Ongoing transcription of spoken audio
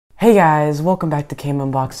Hey guys, welcome back to Came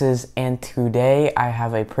Unboxes, and today I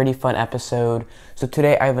have a pretty fun episode. So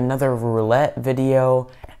today I have another roulette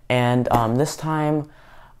video, and this time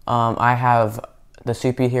I have the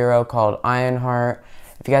superhero called Ironheart.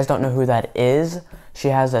 If you guys don't know who that is, she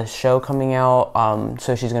has a show coming out,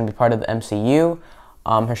 so she's going to be part of the MCU.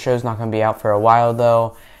 Her show's not going to be out for a while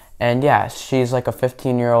though, and yeah, she's like a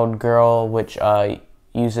 15-year-old girl which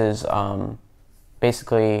uses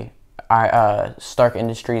basically Stark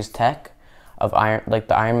Industries tech of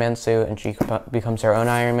the Iron Man suit, and she becomes her own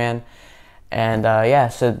Iron Man. And yeah,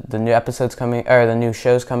 so the new episode's coming, or the new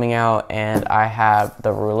show's coming out, and I have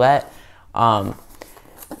the roulette. So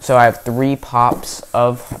I have 3 pops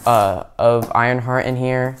of Ironheart in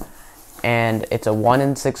here, and it's a 1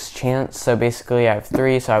 in 6 chance. So basically, I have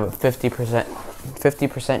 3, so I have a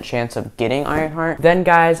 50% chance of getting Ironheart. Then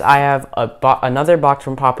guys, I have another box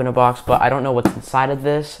from Pop in a Box, but I don't know what's inside of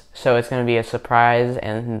this, so it's going to be a surprise,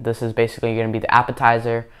 and this is basically going to be the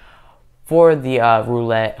appetizer for the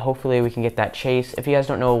roulette. Hopefully we can get that chase. If you guys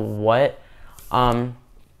don't know what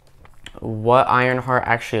Ironheart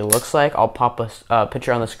actually looks like, I'll pop a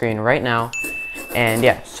picture on the screen right now. And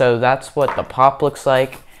yeah, so that's what the pop looks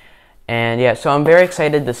like. And yeah, so I'm very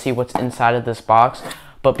excited to see what's inside of this box.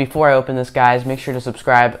 But before I open this, guys, make sure to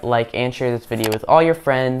subscribe, like, and share this video with all your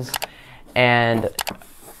friends. And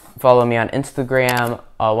follow me on Instagram.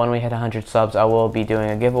 When we hit 100 subs, I will be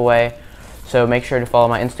doing a giveaway. So make sure to follow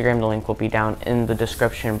my Instagram. The link will be down in the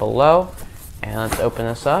description below. And let's open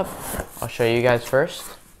this up. I'll show you guys first.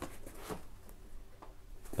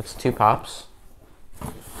 It's 2 pops.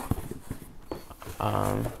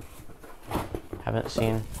 Haven't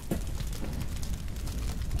seen.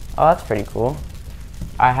 Oh, that's pretty cool.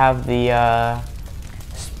 I have the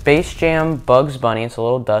Space Jam Bugs Bunny. It's a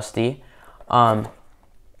little dusty.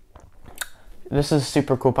 This is a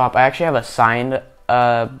super cool pop. I actually have a signed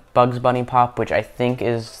Bugs Bunny pop, which I think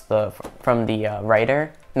is from the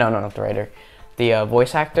writer. No, not the writer. The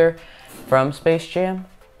voice actor from Space Jam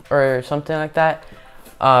or something like that.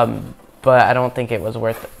 But I don't think it was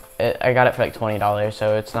worth it. I got it for like $20,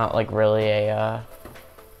 so it's not like really a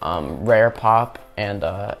rare pop. And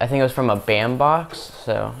I think it was from a BAM box,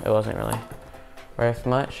 so it wasn't really worth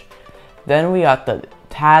much. Then we got the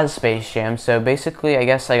Taz Space Jam. So basically, I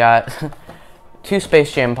guess I got 2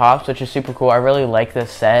 Space Jam pops, which is super cool. I really like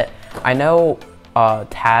this set. I know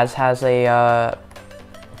Taz has a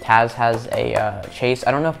chase.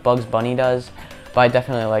 I don't know if Bugs Bunny does, but I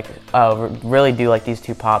definitely really do like these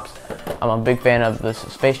 2 pops. I'm a big fan of this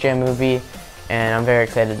Space Jam movie, and I'm very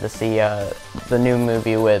excited to see the new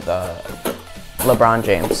movie with LeBron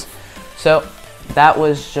James. So that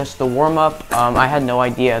was just the warm-up. I had no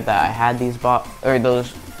idea that I had these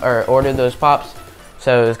ordered those pops,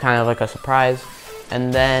 so it was kind of like a surprise.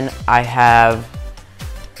 And then I have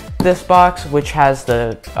this box, which has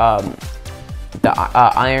the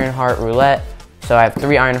Ironheart roulette. So I have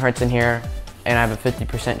 3 Ironhearts in here, and I have a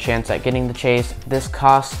 50% chance at getting the chase. This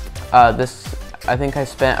cost I think I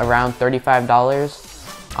spent around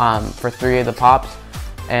 $35 for 3 of the pops.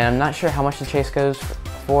 And I'm not sure how much the chase goes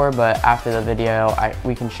for, but after the video,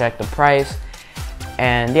 we can check the price.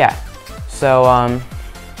 And yeah, so I'm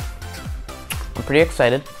pretty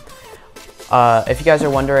excited. If you guys are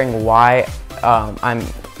wondering why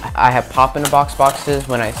I have Pop in a Box boxes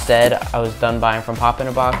when I said I was done buying from Pop in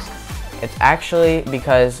a Box, it's actually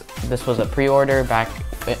because this was a pre-order back,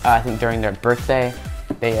 I think during their birthday.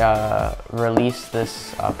 They released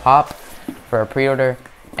this pop for a pre-order,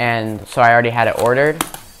 and so I already had it ordered.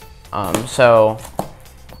 I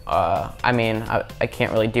mean, I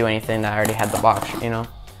can't really do anything that I already had the box, you know?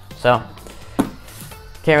 So,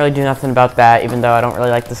 can't really do nothing about that, even though I don't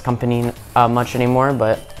really like this company much anymore.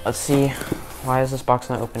 But let's see, why is this box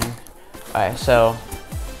not opening? Alright, so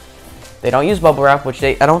they don't use bubble wrap, which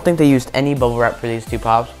I don't think they used any bubble wrap for these 2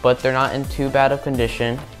 pops, but they're not in too bad of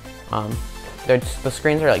condition. The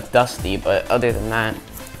screens are like dusty, but other than that,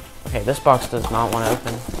 okay, this box does not want to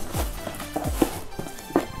open.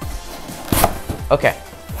 Okay,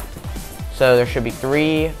 so there should be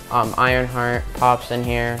 3 Ironheart pops in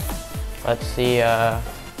here. Let's see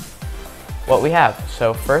what we have.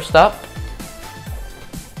 So first up,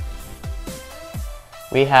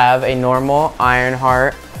 we have a normal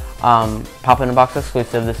Ironheart Pop in a Box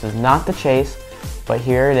exclusive. This is not the chase, but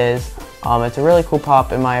here it is. It's a really cool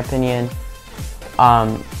pop in my opinion.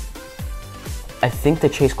 I think the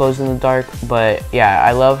chase glows in the dark, but yeah,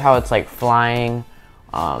 I love how it's like flying.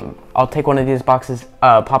 I'll take one of these pops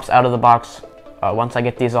out of the box once I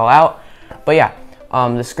get these all out. But yeah,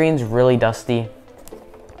 the screen's really dusty.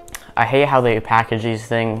 I hate how they package these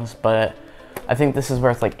things, but I think this is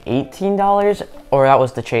worth like $18, or that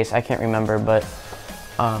was the chase, I can't remember, but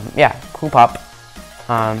yeah, cool pop.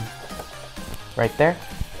 Right there.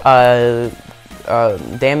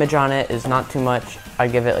 Damage on it is not too much. I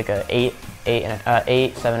give it like a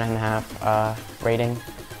 7.5 rating.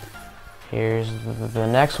 Here's the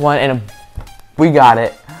next one, and we got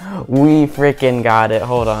it. We freaking got it.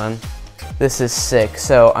 Hold on. This is sick.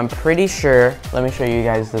 So I'm pretty sure, let me show you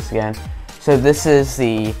guys this again. So this is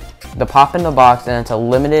the pop in the box, and it's a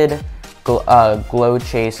limited glow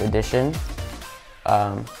chase edition.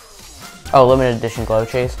 Limited edition glow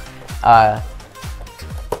chase.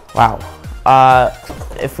 Wow.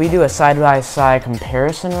 If we do a side-by-side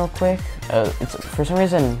comparison real quick, it's, for some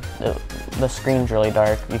reason the screen's really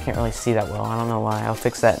dark. You can't really see that well. I don't know why. I'll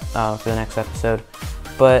fix that for the next episode.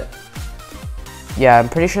 But yeah, I'm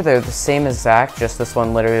pretty sure they're the same exact, just this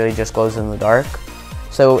one literally just glows in the dark.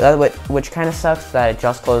 So which kind of sucks that it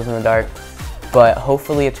just glows in the dark, but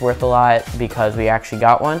hopefully it's worth a lot because we actually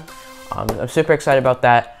got one. I'm super excited about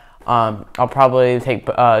that. I'll probably take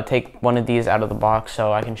one of these out of the box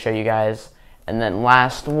so I can show you guys. And then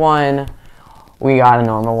last one, we got a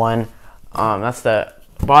normal one. That's the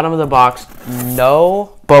bottom of the box.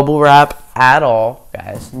 No bubble wrap at all,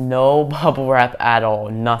 guys. No bubble wrap at all.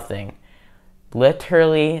 Nothing.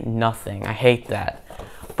 Literally nothing. I hate that.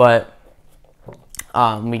 But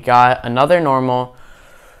we got another normal.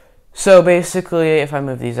 So basically, if I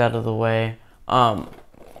move these out of the way,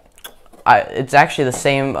 it's actually the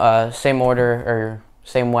same same order or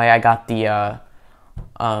same way I got the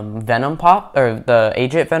Venom pop, or the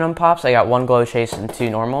Agent Venom pops. I got one glow chase and two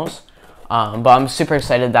normals. But I'm super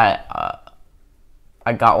excited that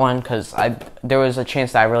I got one, because there was a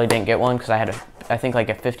chance that I really didn't get one, because I had I think like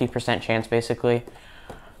a 50% chance basically.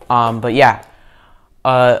 But yeah,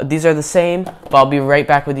 these are the same, but I'll be right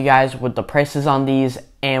back with you guys with the prices on these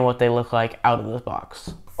and what they look like out of the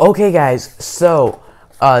box. Okay guys, so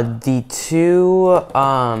the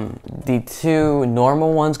two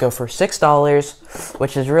normal ones go for $6,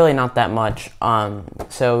 which is really not that much.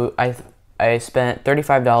 So I spent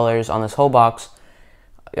 $35 on this whole box.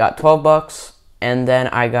 I got $12, and then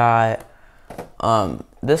I got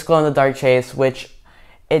this glow in the dark chase, which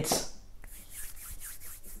it's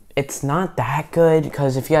not that good,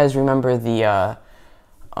 because if you guys remember the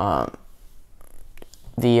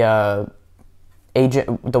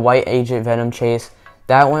white Agent Venom chase,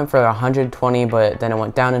 that went for 120, but then it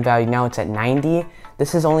went down in value. Now it's at 90.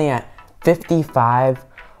 This is only at 55,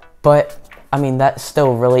 but I mean, that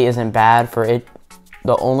still really isn't bad for it.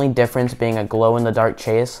 The only difference being a glow in the dark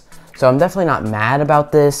chase. So I'm definitely not mad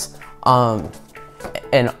about this.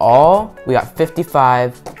 In all, we got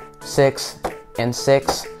 55, 6, and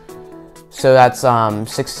 6. So that's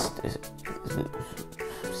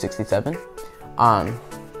 67.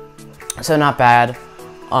 So not bad.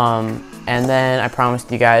 And then I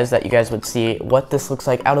promised you guys that you guys would see what this looks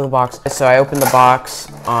like out of the box. So I opened the box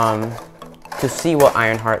to see what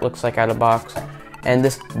Ironheart looks like out of the box. And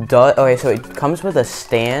this does, okay, so it comes with a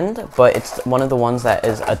stand, but it's one of the ones that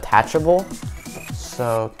is attachable.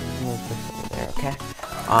 So, move this over there, okay.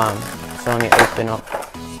 So let me open up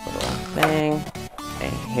the little thing,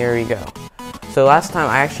 and here we go. So last time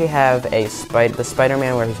I actually have the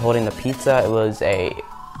Spider-Man where he's holding the pizza. It was a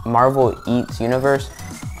Marvel Eats Universe.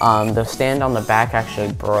 The stand on the back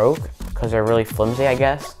actually broke because they're really flimsy, I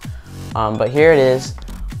guess. But here it is.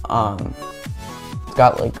 It's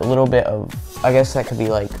got like a little bit of, I guess that could be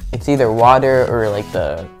like, it's either water or like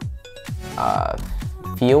the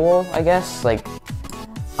fuel, I guess, like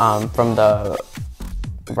from the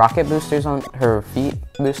rocket boosters on her feet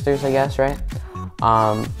boosters, I guess, right?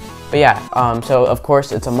 But yeah, so of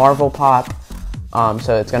course it's a Marvel pop,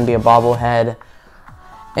 so it's gonna be a bobblehead,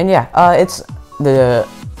 and yeah, it's the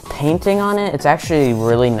painting on it. It's actually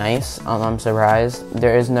really nice. I'm surprised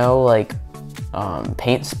there is no like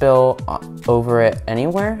paint spill over it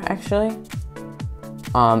anywhere. Actually,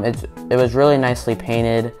 it was really nicely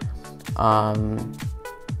painted.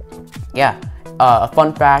 Yeah, a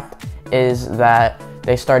fun fact is that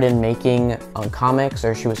they started making comics,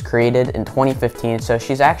 or she was created in 2015, so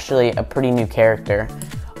she's actually a pretty new character.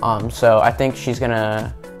 So I think she's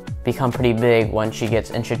gonna become pretty big when she gets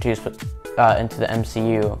introduced into the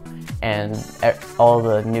MCU, and all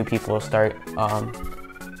the new people start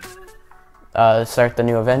the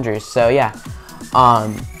new Avengers. So yeah,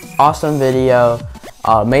 awesome video.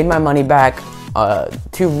 Made my money back.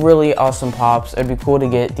 Two really awesome pops. It'd be cool to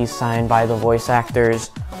get these signed by the voice actors,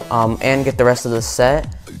 and get the rest of the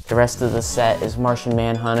set. The rest of the set is Martian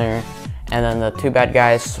Manhunter, and then the two bad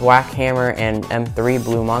guys, Swack Hammer and M3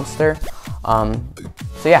 Blue Monster. So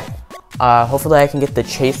yeah, Hopefully I can get the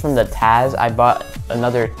chase from the Taz. I bought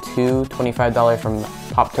another two $25 from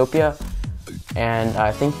Poptopia, and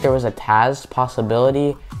I think there was a Taz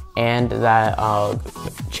possibility and that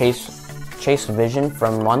Chase Vision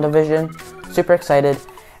from WandaVision. Super excited.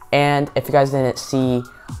 And if you guys didn't see,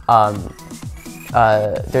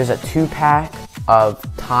 there's a 2-pack of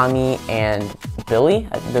Tommy and Billy.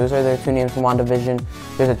 Those are their 2 names from WandaVision.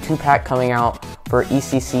 There's a 2-pack coming out for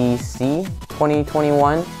ECCC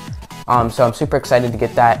 2021. So I'm super excited to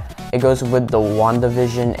get that. It goes with the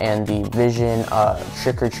WandaVision and the Vision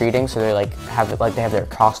trick-or-treating. So they they have their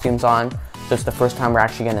costumes on. So it's the first time we're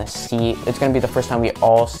actually gonna see. It's gonna be the first time we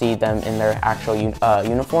all see them in their actual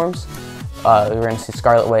uniforms. We're gonna see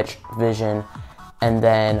Scarlet Witch, Vision, and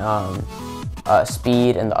then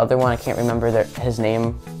Speed, and the other one I can't remember his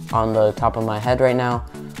name on the top of my head right now.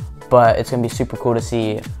 But it's gonna be super cool to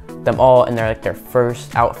see them all in their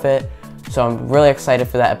first outfit. So I'm really excited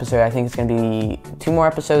for that episode. I think it's gonna be 2 more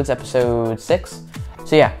episodes, episode 6.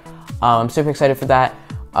 So yeah, I'm super excited for that.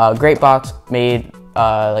 Great box, made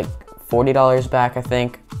like $40 back, I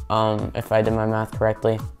think, if I did my math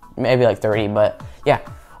correctly. Maybe like 30, but yeah,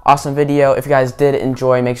 awesome video. If you guys did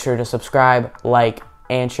enjoy, make sure to subscribe, like,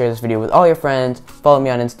 and share this video with all your friends. Follow me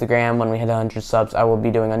on Instagram. When we hit 100 subs, I will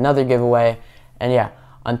be doing another giveaway. And yeah,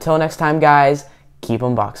 until next time, guys, keep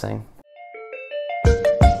unboxing.